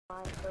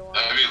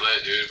That'd be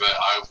lit, dude, but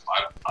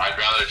I'd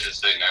rather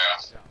just say no.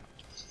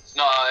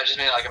 No, I just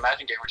mean like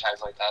imagine gamer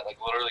tags like that, like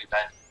literally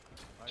Ben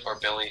or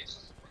Billy.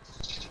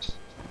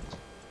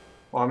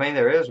 Well, I mean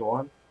there is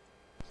one.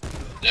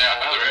 Yeah,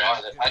 I know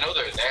there is. I know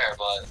they're there,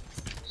 but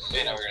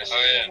they never gonna see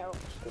Oh yeah.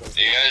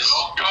 Do you guys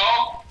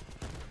go?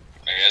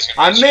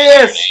 I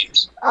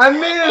missed! I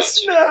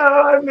missed! No!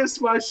 I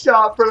missed my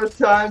shot for the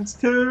times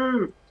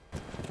two!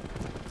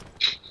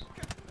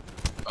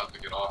 About to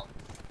get off.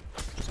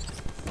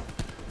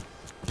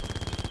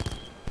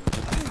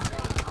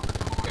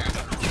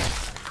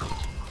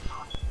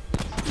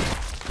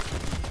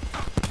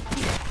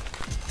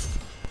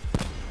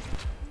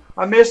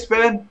 I missed,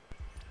 Ben!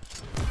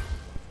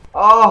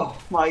 Oh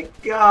my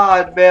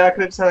god, man, I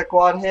could have just had a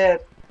quad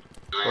head.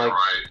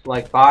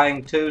 Like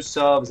buying 2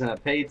 subs and a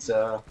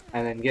pizza,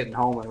 and then getting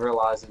home and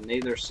realizing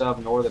neither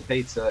sub nor the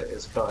pizza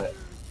is cut.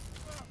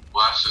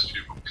 Well, that's just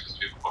people because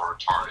people are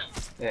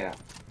retarded. Yeah.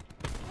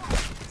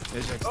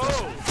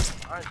 Oh!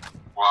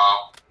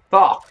 Wow.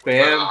 Fuck,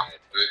 man.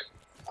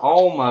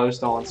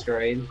 Almost on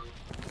screen.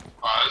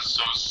 Oh, that's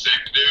so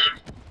sick,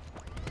 dude.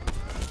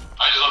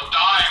 I just am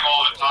dying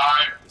all the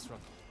time.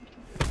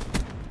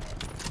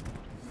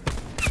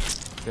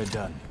 Good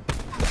done.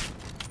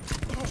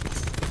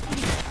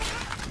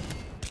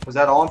 Was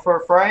that on for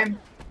a frame?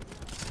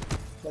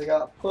 I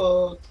got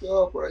fucked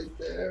up right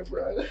there,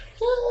 bro.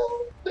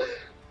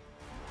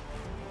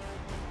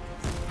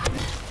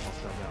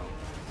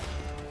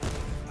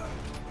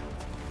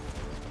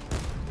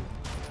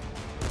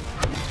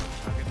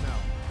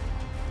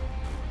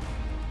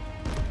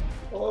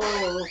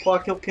 Oh,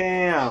 fuck your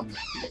cam.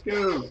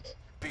 Go.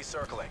 Be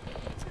circling.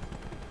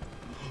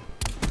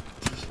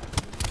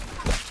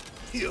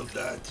 Heal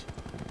that.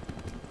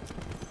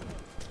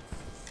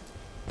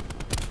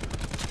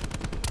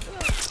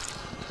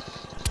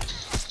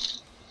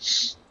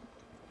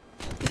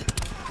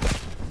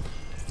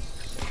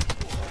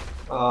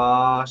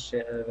 Oh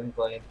shit, I've been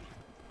playing.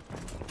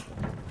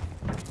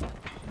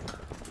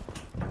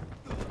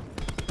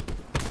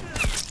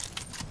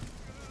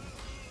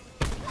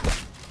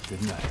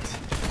 Good night.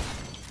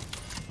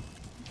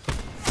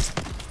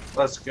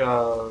 Let's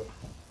go.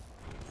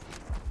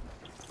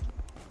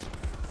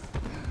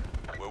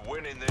 We're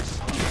winning this.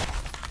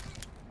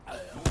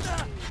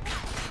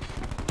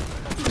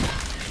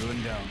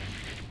 Going down.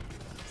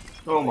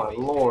 Oh my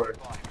lord.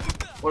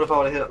 What if I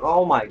would have hit?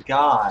 Oh my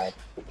god.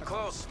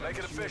 Close. Make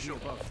it official.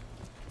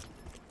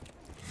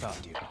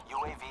 Found you.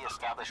 UAV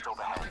established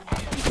overhead.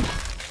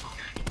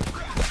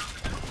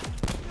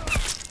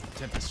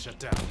 Tempest shut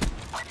down.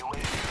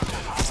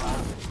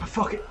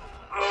 Fuck it.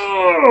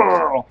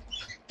 Ugh.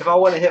 If I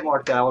wouldn't have hit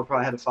marked that, I would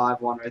probably had a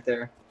 5-1 right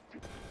there. Yeah,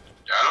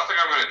 I don't think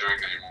I'm gonna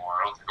drink anymore.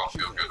 I don't think I'll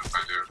feel good if I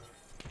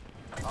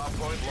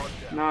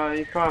do. No,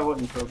 you probably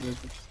wouldn't feel good.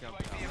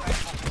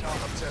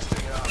 I'm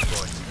testing it out,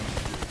 boys.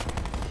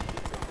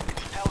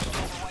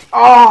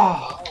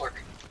 Oh!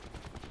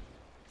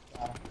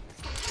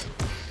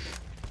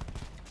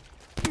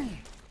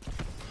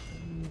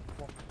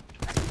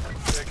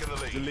 Taking the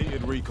lead.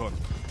 Deleted recon.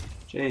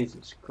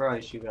 Jesus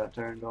Christ, you got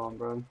turned on,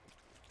 bro.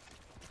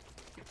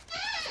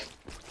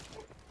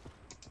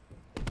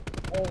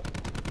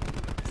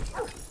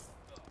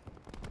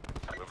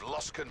 We've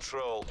lost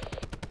control.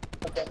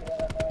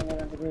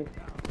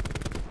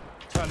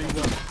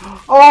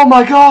 Oh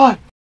my god!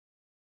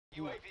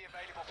 UAV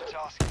available for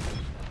task.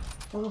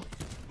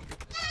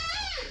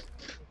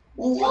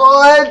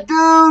 What,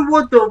 dude?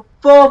 What the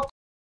fuck?